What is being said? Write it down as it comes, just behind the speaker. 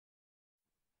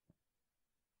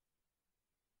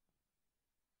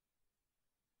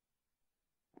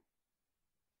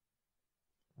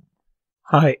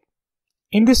Hi,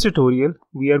 in this tutorial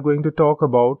we are going to talk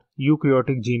about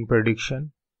eukaryotic gene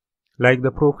prediction. Like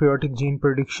the prokaryotic gene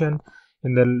prediction,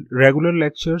 in the regular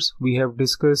lectures we have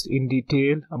discussed in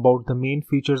detail about the main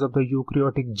features of the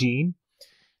eukaryotic gene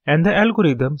and the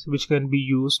algorithms which can be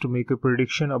used to make a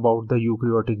prediction about the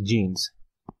eukaryotic genes.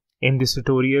 In this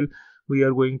tutorial we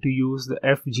are going to use the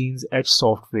FGenesH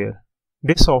software.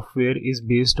 This software is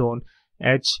based on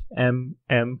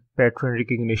HMM pattern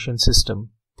recognition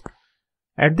system.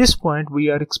 At this point, we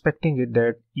are expecting it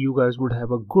that you guys would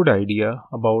have a good idea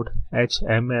about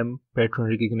HMM pattern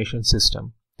recognition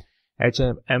system.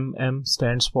 HMM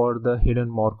stands for the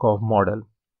hidden Markov model.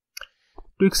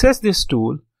 To access this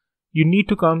tool, you need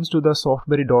to come to the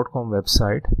softberry.com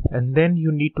website and then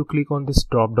you need to click on this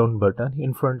drop down button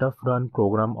in front of Run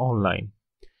Program Online.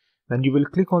 When you will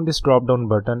click on this drop down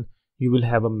button, you will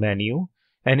have a menu,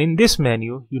 and in this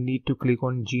menu, you need to click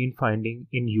on Gene Finding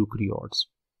in Eukaryotes.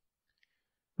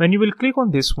 When you will click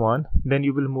on this one, then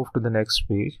you will move to the next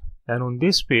page, and on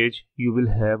this page you will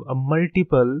have a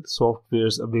multiple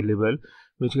softwares available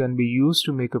which can be used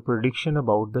to make a prediction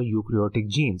about the eukaryotic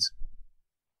genes.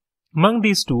 Among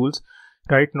these tools,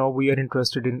 right now we are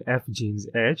interested in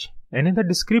FGenesH, and in the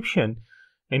description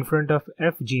in front of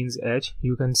FGenesH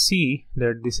you can see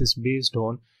that this is based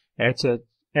on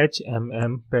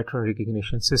HMM pattern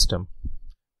recognition system.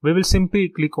 We will simply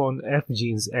click on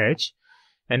FGenesH.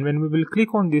 And when we will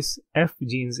click on this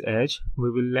FGenesH,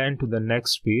 we will land to the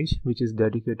next page which is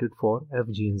dedicated for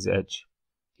FGenesH.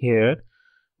 Here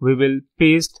we will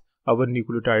paste our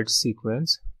nucleotide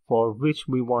sequence for which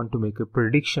we want to make a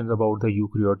prediction about the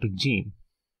eukaryotic gene.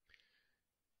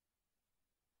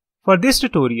 For this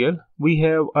tutorial, we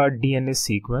have a DNA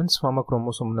sequence from a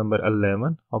chromosome number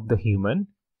 11 of the human.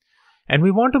 And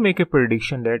we want to make a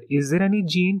prediction that is there any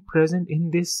gene present in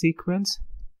this sequence?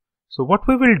 So what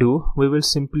we will do, we will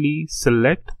simply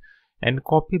select and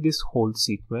copy this whole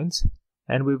sequence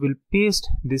and we will paste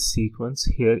this sequence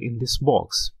here in this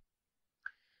box.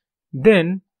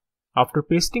 Then after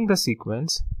pasting the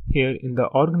sequence here in the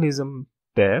organism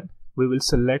tab, we will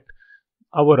select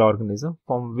our organism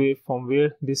from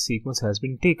where this sequence has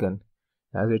been taken.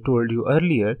 As I told you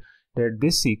earlier that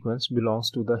this sequence belongs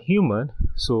to the human,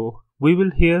 so we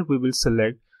will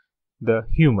select the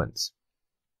humans.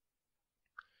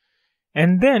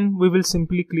 And then we will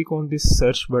simply click on this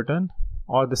search button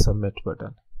or the submit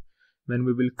button. When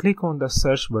we will click on the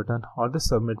search button or the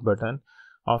submit button,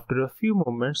 after a few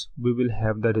moments we will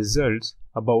have the results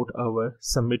about our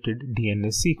submitted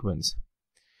DNA sequence.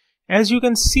 As you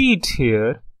can see it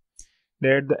here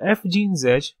that the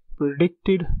FGenesH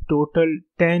predicted total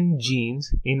 10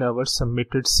 genes in our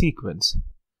submitted sequence.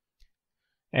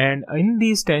 And in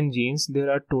these 10 genes there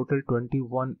are total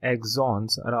 21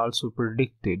 exons are also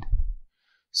predicted.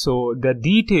 So the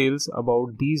details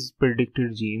about these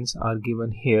predicted genes are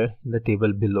given here in the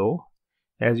table below.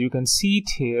 As you can see it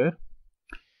here,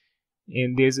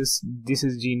 and this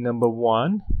is gene number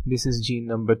 1, this is gene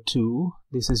number 2,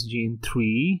 this is gene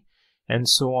 3, and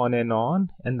so on,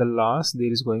 and the last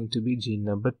there is going to be gene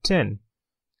number 10.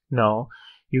 Now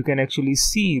you can actually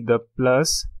see the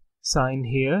plus sign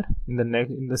here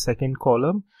in the second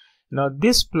column. Now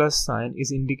this plus sign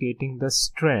is indicating the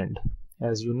strand.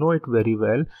 As you know it very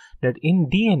well that in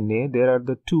DNA there are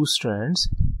the two strands,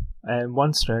 and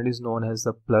one strand is known as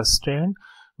the plus strand,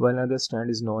 while another strand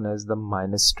is known as the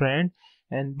minus strand,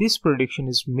 and this prediction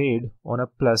is made on a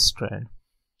plus strand.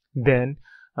 Then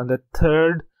on the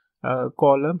third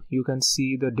column you can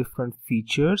see the different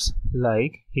features,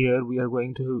 like here we are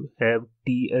going to have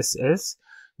TSS.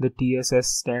 The TSS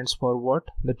stands for what?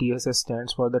 The TSS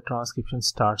stands for the transcription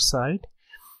start site.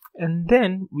 And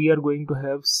then we are going to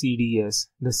have CDS.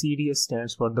 The CDS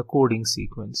stands for the coding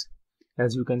sequence.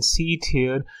 As you can see it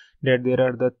here that there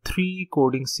are the 3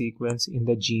 coding sequence in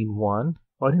the gene 1,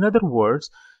 or in other words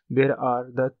there are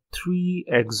the 3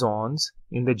 exons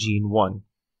in the gene 1.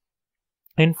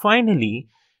 And finally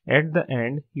at the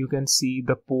end you can see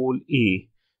the pole A.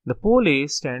 The pole A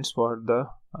stands for the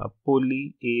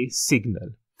poly A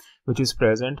signal, which is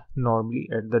present normally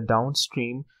at the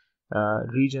downstream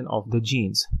region of the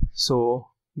genes. So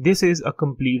this is a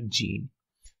complete gene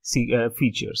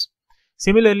features.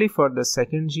 Similarly for the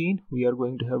second gene we are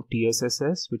going to have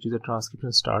TSSS, which is a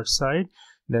transcription start site.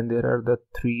 Then there are the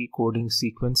 3 coding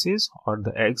sequences or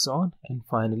the exon, and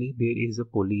finally there is a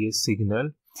poly A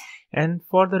signal. And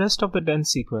for the rest of the 10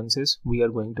 sequences we are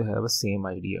going to have a same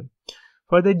idea.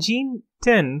 For the gene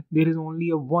 10, there is only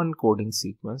a 1 coding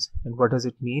sequence. And what does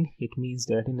it mean? It means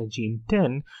that in a gene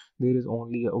 10, there is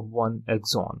only a 1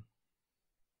 exon.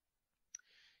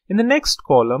 In the next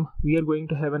column, we are going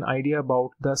to have an idea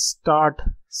about the start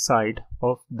site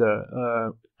of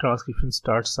the transcription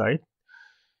start site,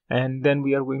 and then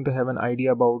we are going to have an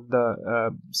idea about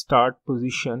the start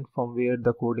position from where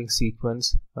the coding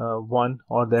sequence 1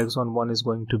 or the exon 1 is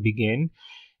going to begin,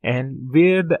 and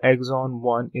where the exon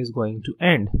 1 is going to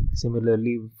end.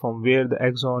 Similarly, from where the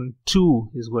exon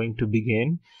 2 is going to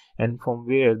begin and from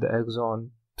where the exon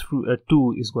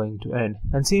 2 is going to end.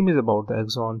 And same is about the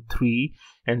exon 3,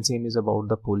 and same is about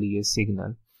the polyase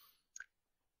signal.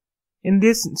 In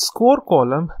this score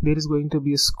column, there is going to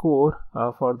be a score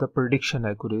for the prediction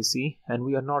accuracy, and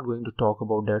we are not going to talk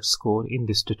about that score in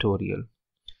this tutorial.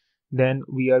 Then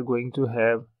we are going to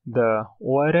have the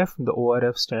ORF. The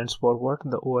ORF stands for what?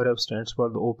 The ORF stands for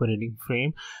the open reading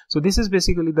frame. So this is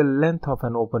basically the length of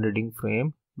an open reading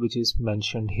frame, which is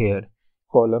mentioned here.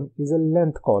 Column is a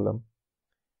length column,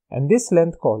 and this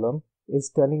length column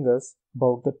is telling us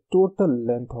about the total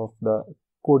length of the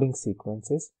coding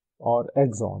sequences or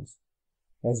exons.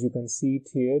 As you can see it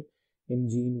here, in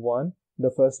gene 1,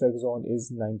 the first exon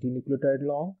is 90 nucleotide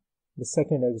long, the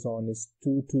second exon is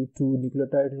 222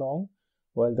 nucleotide long,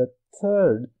 while the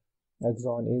third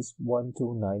exon is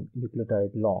 129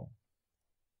 nucleotide long.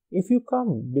 If you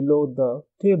come below the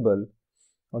table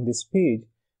on this page,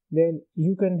 then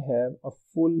you can have a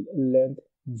full-length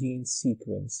gene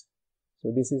sequence.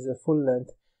 So this is a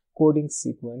full-length coding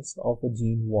sequence of a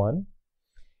gene 1.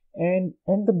 And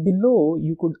the below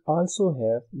you could also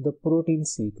have the protein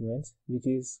sequence which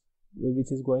is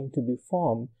going to be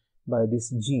formed by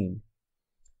this gene.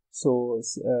 So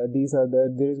there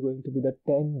is going to be the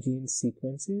 10 gene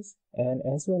sequences and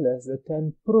as well as the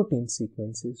 10 protein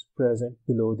sequences present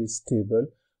below this table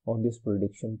on this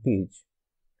prediction page.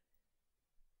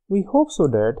 We hope so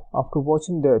that after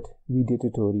watching that video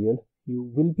tutorial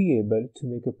you will be able to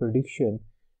make a prediction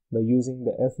by using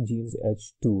the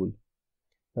FGenesH tool.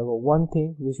 Now, one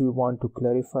thing which we want to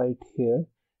clarify here,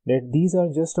 that these are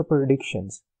just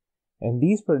predictions, and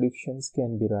these predictions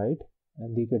can be right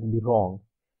and they can be wrong.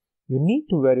 You need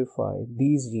to verify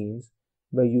these genes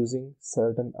by using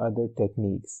certain other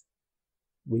techniques.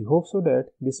 We hope so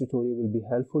that this tutorial will be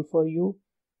helpful for you.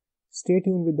 Stay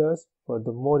tuned with us for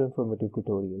the more informative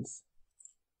tutorials.